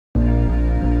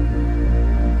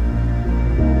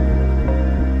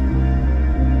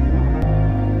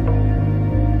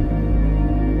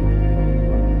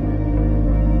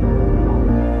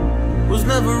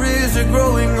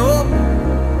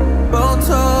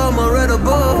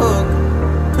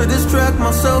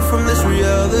myself from this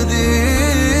reality.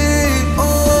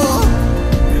 Oh,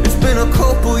 it's been a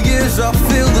couple years, I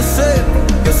feel the same.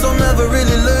 Guess I'll never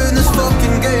really learn this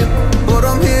fucking game, but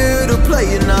I'm here to play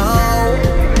it now.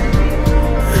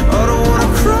 I don't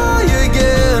wanna cry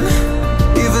again,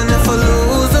 even if I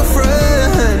lose a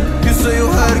friend. You say you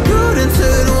had good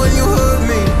intent when you hurt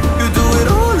me. You do it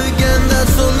all again,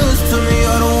 that's so loose to me.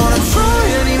 I don't wanna try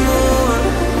anymore.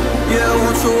 Yeah, I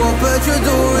won't show up at your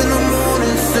door in the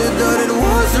morning. Said that it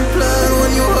wasn't planned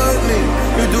when you hurt me.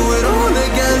 You do it all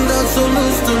again, that's so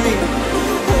loose to me.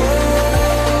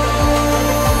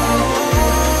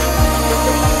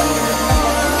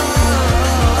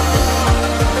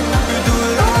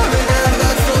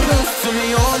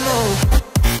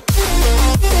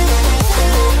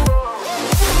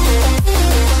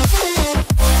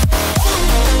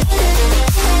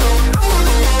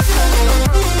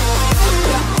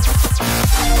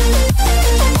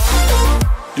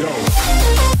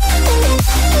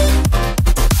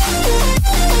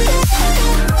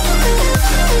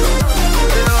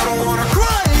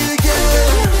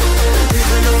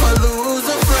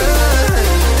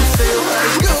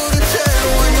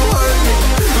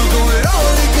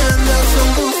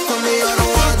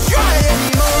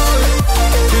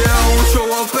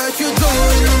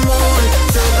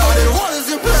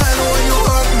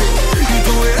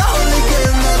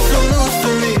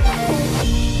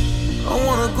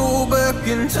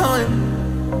 In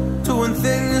time to when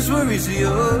things were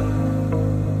easier,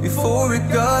 before it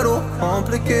got all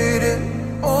complicated.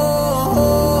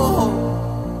 Oh,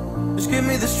 just give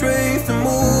me the strength to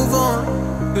move on,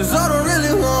 cause I don't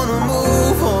really wanna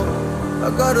move on. I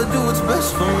gotta do what's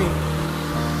best for me.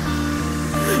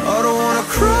 I don't wanna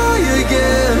cry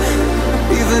again,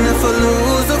 even if I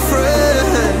lose a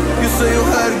friend. You say you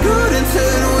had good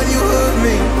intent when you hurt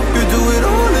me. You do it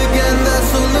all again, that's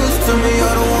so loose to me.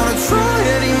 I don't wanna try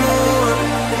anymore.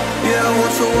 Yeah, I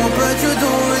won't show up at your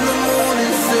door in the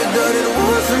morning. Said that it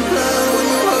wasn't planned when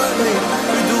you hurt me.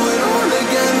 You do it all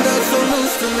again, that's so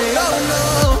loose to me. Oh no.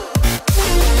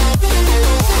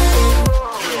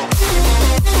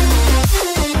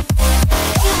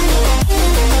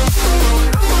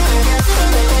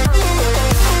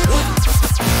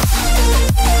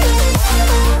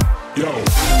 Yo.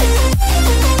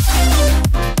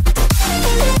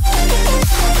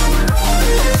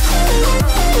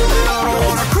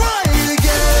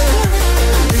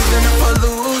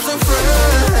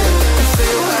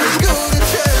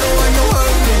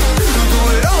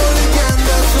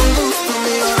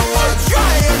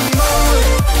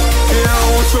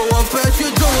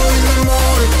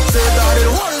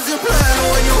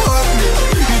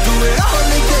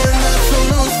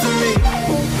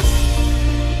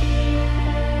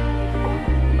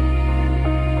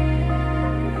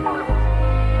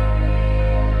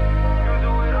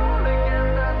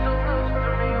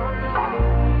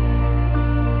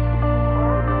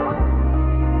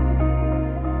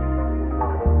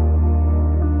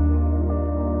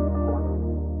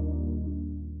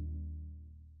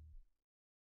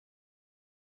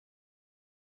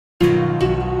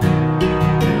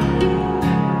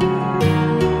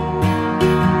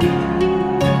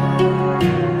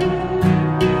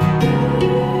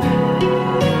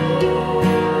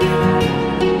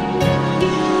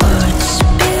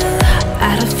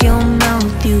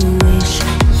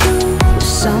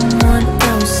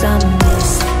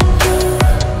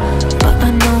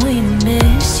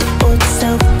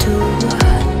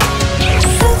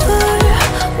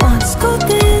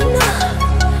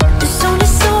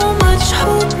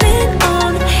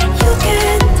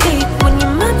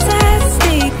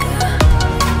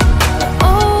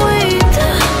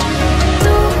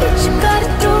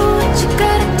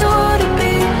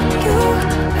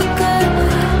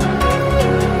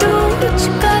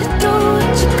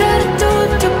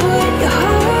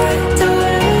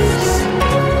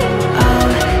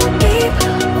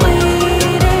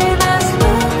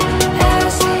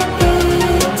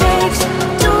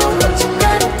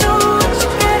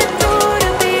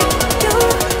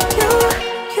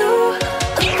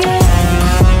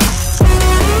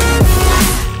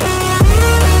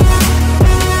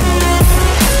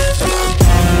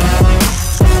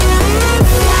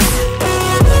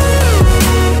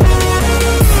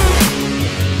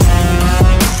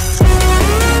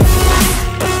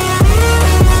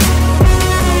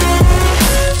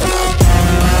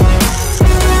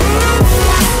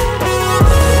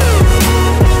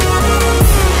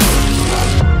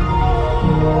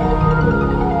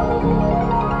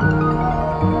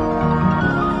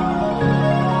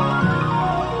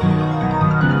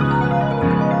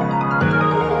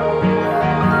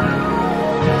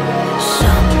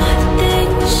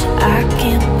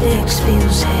 fix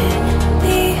feels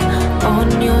heavy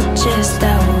on your chest.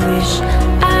 I wish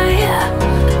I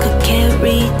could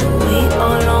carry the weight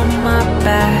all on my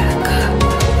back.